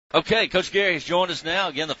Okay, Coach Gary has joined us now.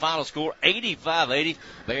 Again, the final score, 85-80.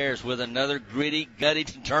 Bears with another gritty, gutty,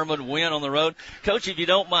 determined win on the road. Coach, if you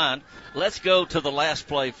don't mind, let's go to the last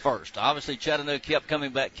play first. Obviously, Chattanooga kept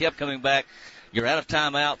coming back. You're out of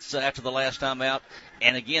timeouts after the last timeout.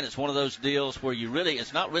 And, again, it's one of those deals where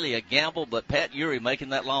it's not really a gamble, but Pat Urey making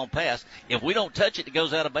that long pass. If we don't touch it, it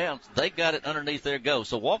goes out of bounds. They've got it underneath their goal.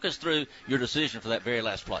 So walk us through your decision for that very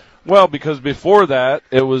last play. Well, because before that,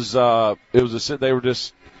 they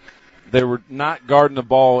were not guarding the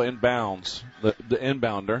ball inbounds, the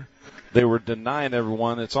inbounder. They were denying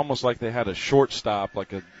everyone. It's almost like they had a shortstop,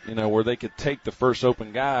 where they could take the first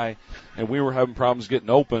open guy, and we were having problems getting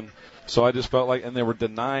open. So I just felt like, and they were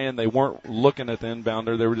denying, they weren't looking at the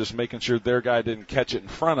inbounder. They were just making sure their guy didn't catch it in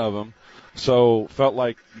front of them. So felt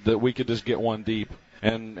like that we could just get one deep.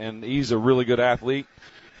 And he's a really good athlete.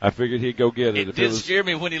 I figured he'd go get it. It did scare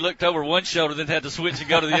me when he looked over one shoulder, then had to switch and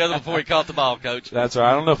go to the other before he caught the ball, Coach. That's all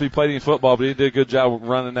right. I don't know if he played any football, but he did a good job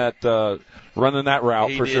running that route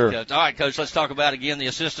he for did, sure. Coach. All right, Coach, let's talk about, again, the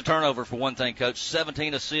assist to turnover for one thing, Coach.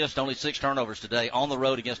 17 assists, only 6 turnovers today on the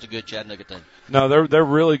road against a good Chattanooga team. No, they're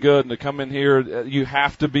really good, and to come in here, you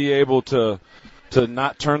have to be able to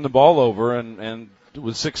not turn the ball over, and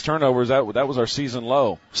with 6 turnovers, that was our season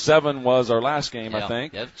low. 7 was our last game, I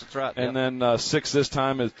think. Yeah, that's right. And then 6 this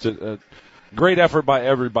time. Is great effort by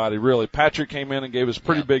everybody, really. Patrick came in and gave us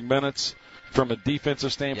pretty big minutes from a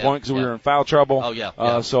defensive standpoint because we were in foul trouble. Oh,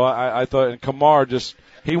 yeah. So I thought, and Kamar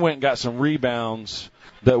he went and got some rebounds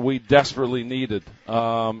that we desperately needed.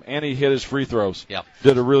 And he hit his free throws. Yeah.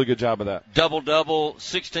 Did a really good job of that. Double-double,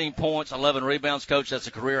 16 points, 11 rebounds, Coach. That's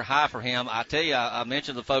a career high for him. I tell you, I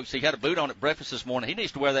mentioned to the folks, he had a boot on at breakfast this morning. He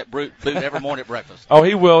needs to wear that boot every morning at breakfast. Oh,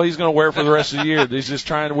 he will. He's going to wear it for the rest of the year.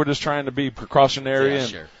 We're just trying to be precautionary.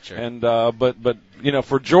 Yeah, sure. And but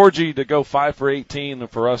for Georgie to go 5 for 18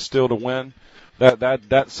 and for us still to win,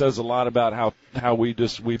 that says a lot about how we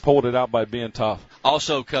pulled it out by being tough.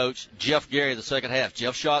 Also, Coach, Jeff Gary, the second half.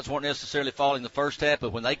 Jeff's shots weren't necessarily falling the first half,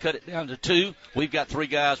 but when they cut it down to 2, we've got 3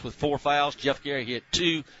 guys with 4 fouls. Jeff Gary hit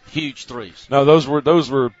 2 huge threes. No, those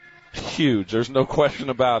were huge. There's no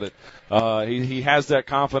question about it. He has that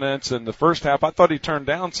confidence. In the first half, I thought he turned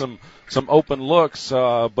down some open looks,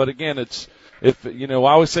 but again, I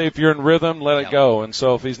always say if you're in rhythm, let it go. And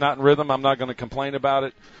so if he's not in rhythm, I'm not going to complain about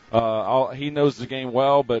it. He knows the game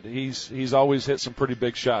well, but he's always hit some pretty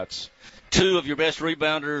big shots. 2 of your best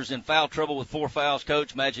rebounders in foul trouble with 4 fouls,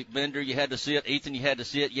 Coach. Magic Bender, you had to see it. Ethan, you had to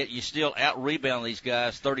see it. Yet you still out-rebound these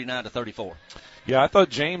guys 39-34. Yeah, I thought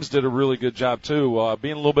James did a really good job, too,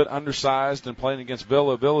 being a little bit undersized and playing against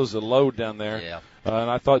Villa. Villa's a load down there. Yeah. And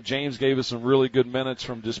I thought James gave us some really good minutes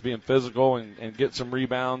from just being physical and get some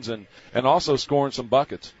rebounds and also scoring some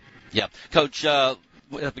buckets. Yeah. Coach, at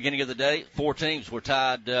the beginning of the day, 4 teams were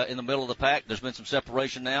tied in the middle of the pack. There's been some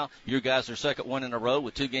separation now. Your guys are second one in a row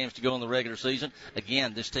with 2 games to go in the regular season.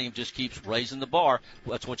 Again, this team just keeps raising the bar.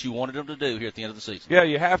 That's what you wanted them to do here at the end of the season. Yeah,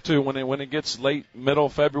 you have to. When it gets late, middle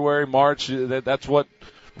February, March, that's what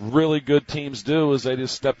really good teams do is they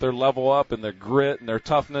just step their level up and their grit and their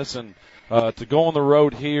toughness. And to go on the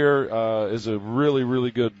road here is a really,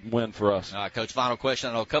 really good win for us. All right, Coach, final question.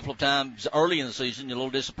 I know a couple of times early in the season you're a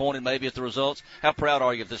little disappointed maybe at the results. How proud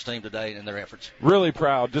are you of this team today and their efforts? Really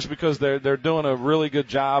proud, just because they're doing a really good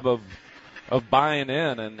job of buying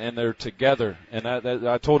in and they're together. And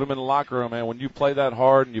I told them in the locker room, man, when you play that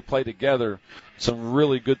hard and you play together, some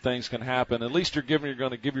really good things can happen. At least you're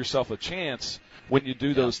going to give yourself a chance when you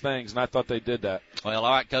do those things, and I thought they did that. Well,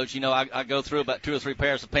 all right, Coach. I go through about 2 or 3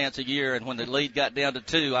 pairs of pants a year, and when the lead got down to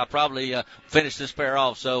 2, I probably finished this pair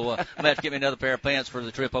off. So I'm gonna have to get me another pair of pants for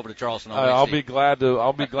the trip over to Charleston. I'll be glad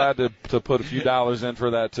to put a few dollars in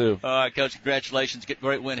for that too. All right, Coach. Congratulations. Get a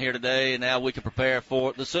great win here today, and now we can prepare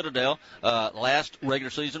for the Citadel last regular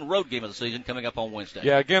season road game of the season coming up on Wednesday.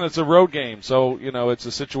 Yeah, again, it's a road game, so it's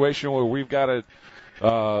a situation where we've got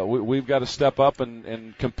to step up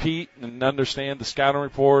and compete and understand the scouting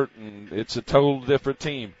report, and it's a total different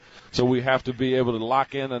team. So we have to be able to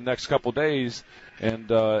lock in the next couple of days and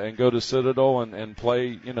go to Citadel and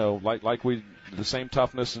play, like we the same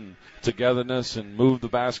toughness and togetherness and move the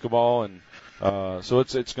basketball and. So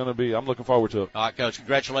it's going to be. I'm looking forward to it. All right, Coach.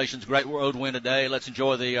 Congratulations. Great road win today. Let's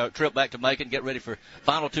enjoy the trip back to Macon. Get ready for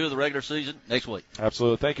final 2 of the regular season next week.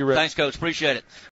 Absolutely. Thank you, Rick. Thanks, Coach. Appreciate it.